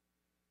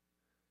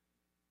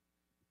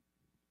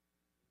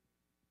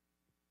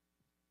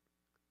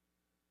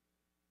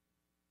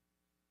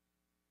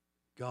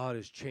 God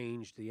has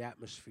changed the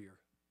atmosphere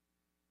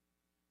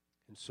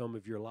in some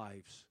of your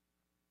lives.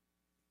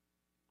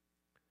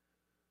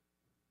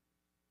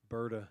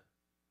 Berta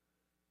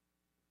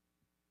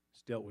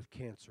has dealt with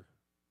cancer.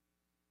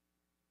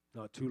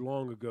 Not too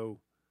long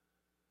ago,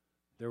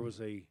 there was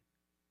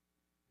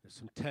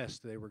some tests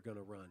they were going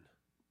to run.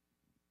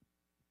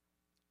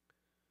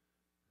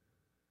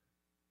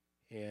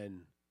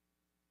 And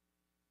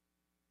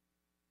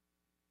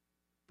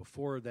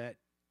before that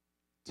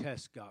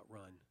test got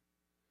run,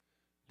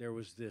 there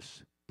was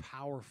this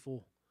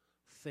powerful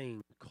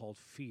thing called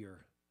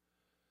fear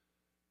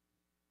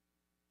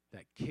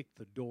that kicked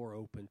the door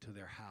open to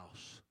their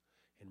house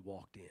and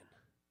walked in.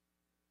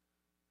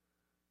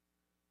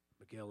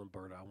 Miguel and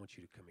Berta, I want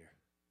you to come here.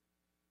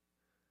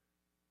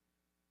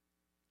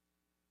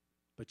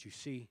 But you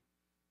see,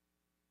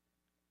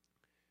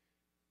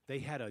 they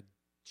had a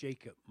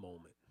Jacob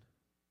moment.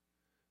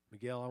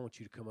 Miguel, I want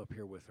you to come up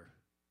here with her.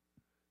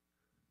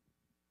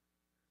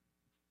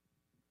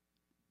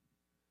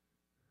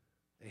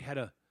 They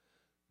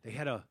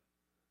had a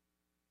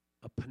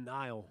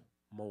Peniel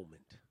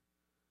moment.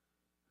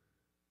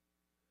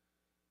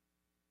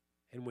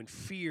 And when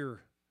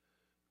fear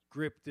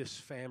gripped this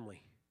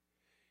family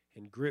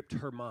and gripped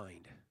her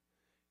mind,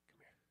 come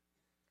here.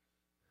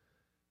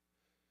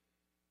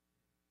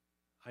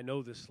 I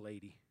know this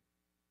lady,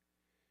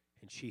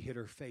 and she hit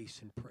her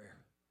face in prayer.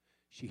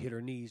 She hit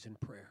her knees in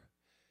prayer.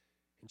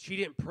 And she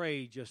didn't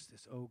pray just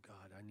this, oh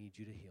God, I need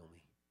you to heal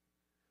me.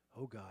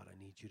 Oh God, I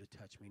need you to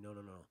touch me. No.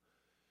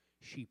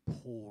 She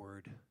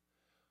poured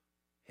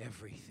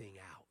everything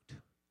out.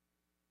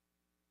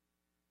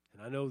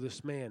 And I know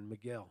this man,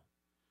 Miguel,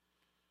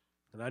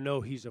 and I know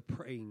he's a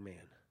praying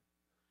man.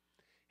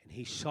 And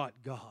he sought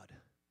God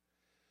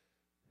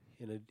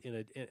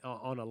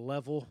on a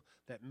level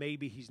that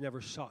maybe he's never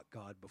sought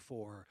God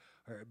before.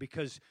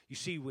 Because, you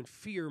see, when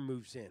fear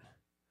moves in,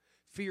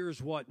 fear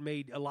is what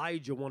made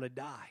Elijah want to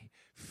die.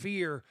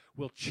 Fear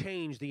will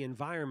change the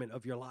environment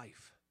of your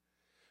life.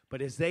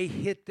 But as they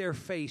hit their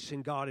face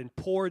in God and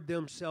poured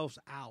themselves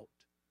out,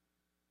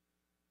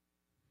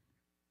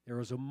 there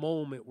was a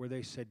moment where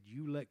they said,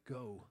 you let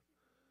go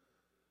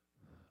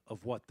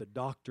of what the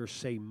doctors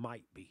say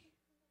might be.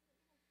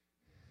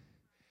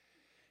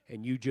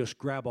 And you just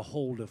grab a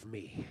hold of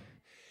me.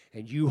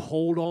 And you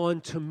hold on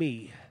to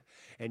me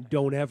and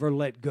don't ever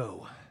let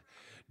go.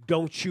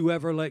 Don't you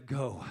ever let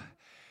go.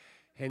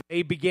 And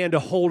they began to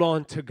hold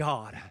on to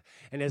God.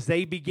 And as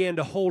they began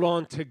to hold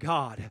on to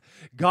God,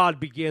 God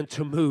began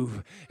to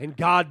move. And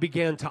God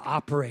began to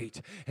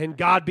operate. And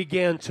God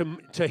began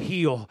to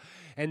heal.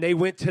 And they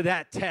went to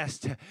that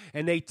test.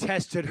 And they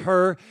tested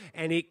her.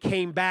 And it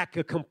came back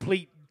a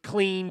complete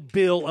clean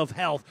bill of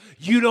health.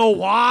 You know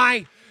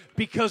why?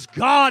 Because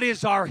God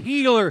is our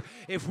healer.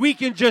 If we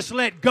can just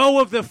let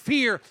go of the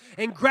fear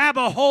and grab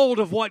a hold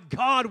of what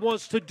God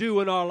wants to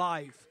do in our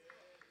life.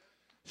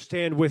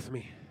 Stand with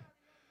me.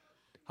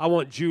 I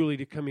want Julie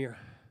to come here.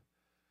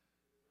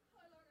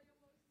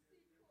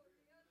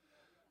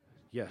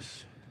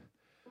 Yes.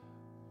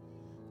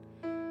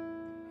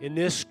 In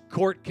this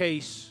court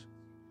case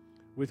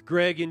with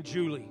Greg and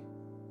Julie,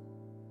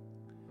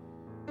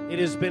 it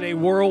has been a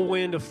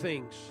whirlwind of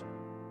things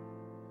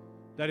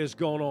that has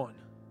gone on.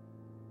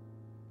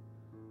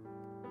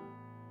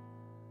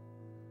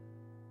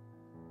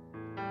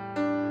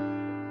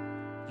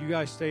 You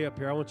guys stay up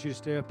here. I want you to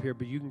stay up here,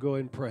 but you can go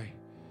ahead and pray.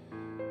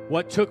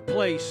 What took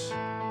place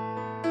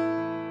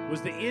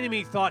was the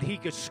enemy thought he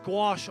could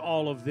squash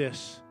all of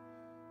this.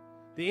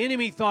 The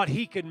enemy thought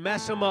he could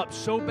mess them up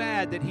so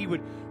bad that he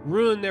would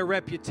ruin their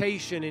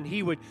reputation and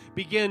he would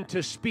begin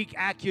to speak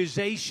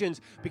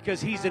accusations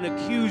because he's an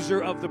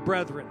accuser of the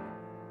brethren.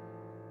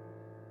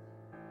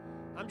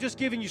 I'm just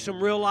giving you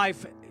some real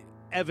life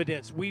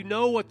evidence. We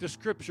know what the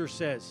scripture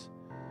says.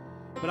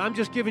 But I'm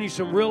just giving you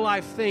some real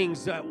life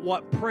things that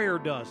what prayer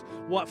does,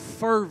 what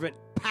fervent,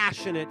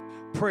 passionate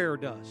prayer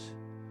does.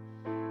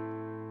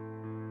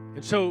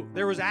 And so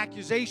there was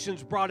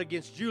accusations brought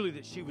against Julie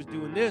that she was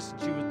doing this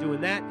and she was doing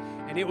that,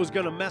 and it was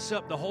going to mess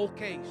up the whole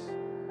case.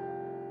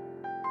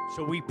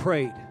 So we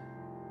prayed,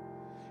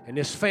 and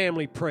this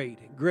family prayed.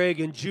 Greg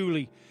and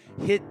Julie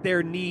hit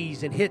their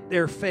knees and hit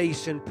their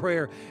face in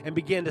prayer and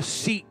began to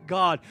seek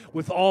God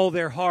with all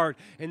their heart,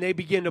 and they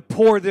began to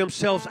pour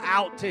themselves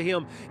out to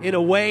Him in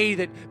a way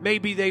that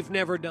maybe they've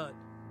never done.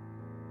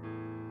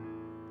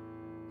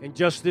 And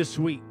just this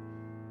week,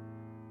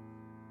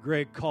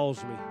 Greg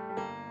calls me.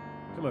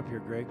 Come up here,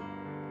 Greg.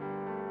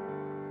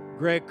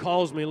 Greg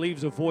calls me and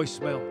leaves a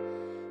voicemail.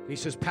 He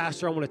says,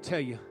 Pastor, I want to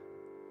tell you,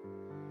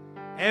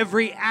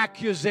 every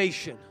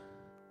accusation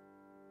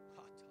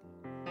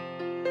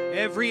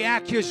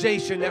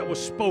that was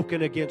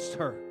spoken against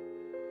her,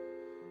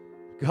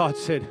 God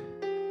said,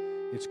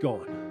 it's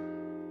gone.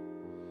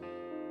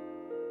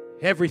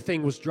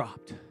 Everything was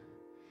dropped.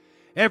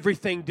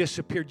 Everything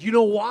disappeared. You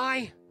know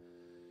why?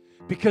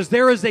 Because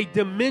there is a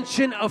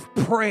dimension of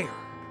prayer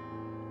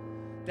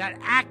that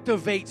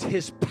activates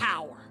His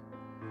power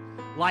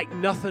like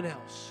nothing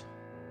else.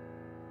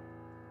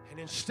 And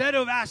instead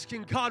of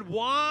asking God,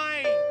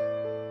 why?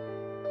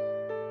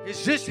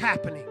 Is this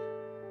happening?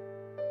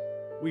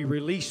 We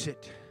release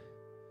it.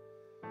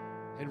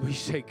 And we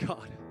say,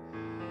 God,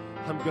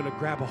 I'm going to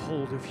grab a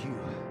hold of you.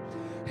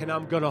 And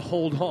I'm going to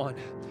hold on.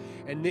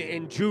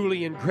 And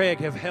Julie and Greg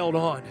have held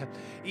on.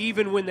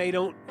 Even when they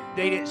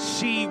didn't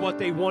see what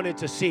they wanted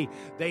to see,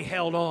 they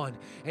held on.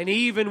 And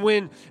even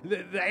when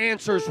the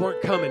answers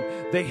weren't coming,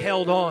 they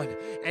held on.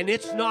 And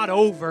it's not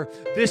over.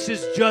 This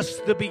is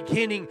just the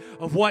beginning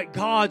of what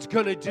God's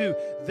going to do.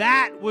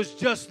 That was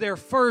just their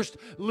first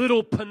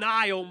little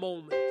Peniel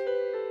moment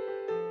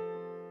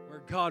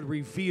where God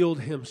revealed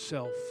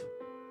himself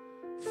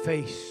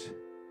face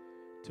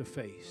to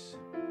face.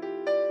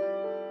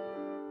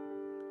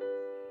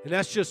 And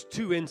that's just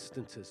 2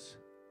 instances.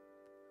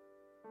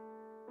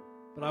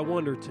 But I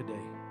wonder today,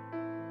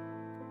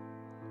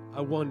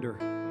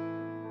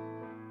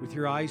 with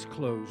your eyes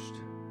closed,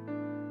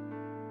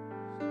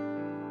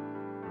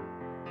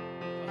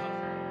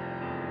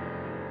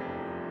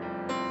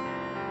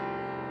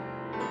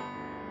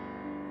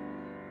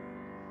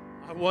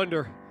 I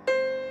wonder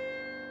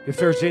if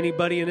there's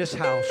anybody in this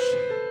house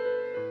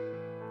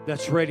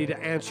that's ready to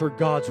answer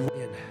God's will.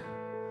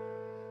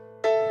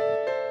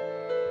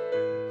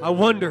 I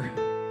wonder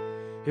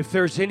if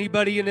there's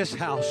anybody in this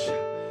house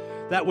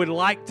that would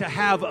like to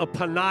have a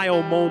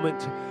Peniel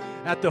moment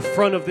at the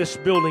front of this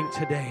building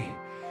today.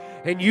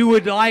 And you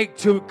would like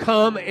to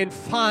come and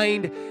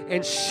find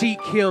and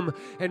seek Him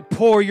and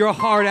pour your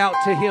heart out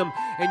to Him.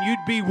 And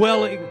you'd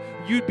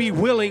be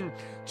willing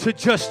to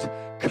just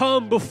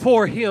come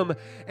before Him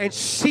and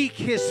seek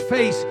His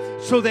face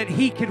so that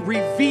He could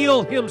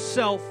reveal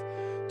Himself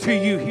to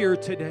you here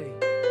today.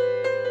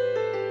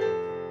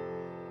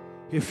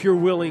 If you're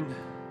willing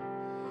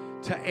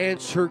to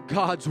answer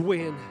God's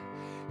wind,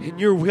 and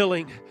you're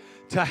willing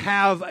to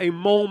have a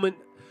moment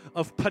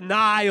of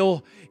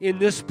Peniel in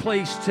this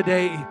place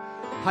today,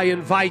 I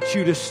invite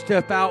you to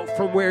step out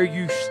from where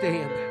you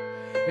stand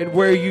and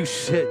where you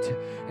sit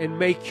and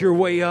make your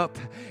way up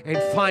and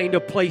find a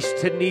place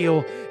to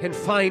kneel and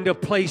find a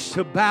place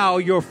to bow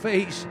your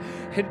face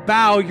and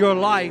bow your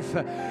life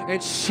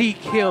and seek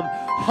Him.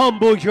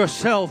 Humble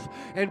yourself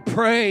and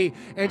pray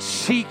and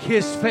seek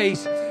His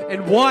face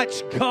and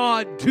watch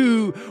God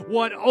do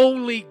what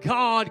only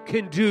God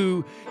can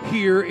do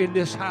here in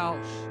this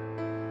house.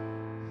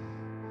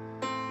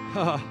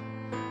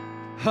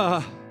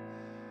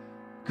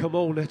 Come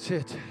on, that's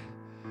it.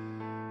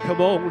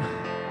 Come on.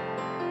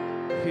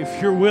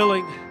 If you're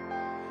willing,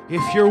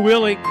 if you're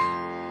willing,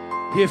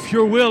 if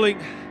you're willing.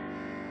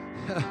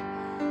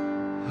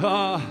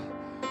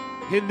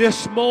 In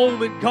this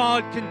moment,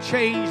 God can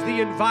change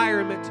the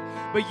environment,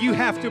 but you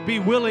have to be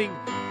willing.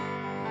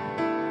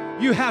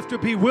 You have to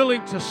be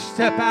willing to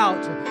step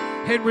out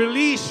and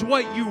release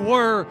what you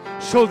were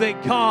so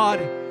that God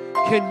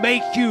can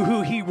make you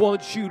who He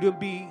wants you to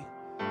be.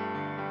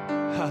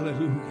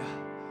 Hallelujah.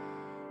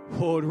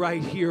 Lord,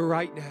 right here,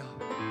 right now.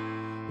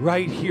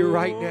 Right here,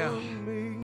 right now.